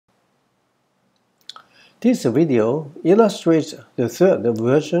This video illustrates the third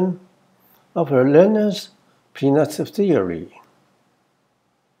version of a learner's peanut theory.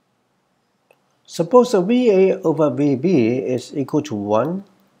 Suppose VA over VB is equal to 1,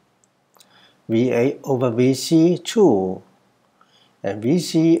 VA over VC 2, and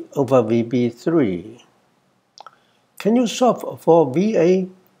VC over VB 3. Can you solve for VA,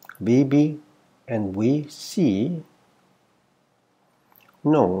 VB, and VC?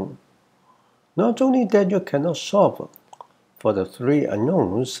 No. Not only that you cannot solve for the three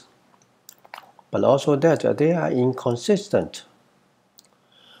unknowns, but also that they are inconsistent.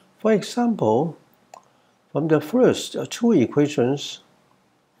 For example, from the first two equations,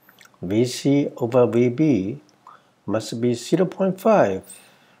 VC over VB must be 0.5,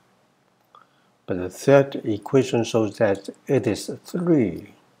 but the third equation shows that it is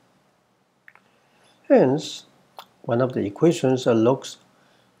 3. Hence, one of the equations looks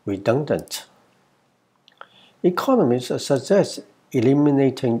redundant. Economists suggest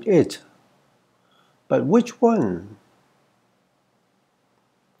eliminating it, but which one?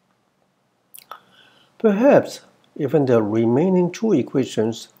 Perhaps even the remaining two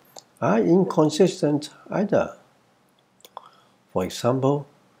equations are inconsistent either. For example,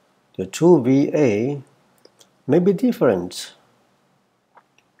 the two VA may be different.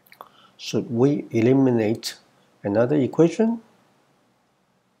 Should we eliminate another equation?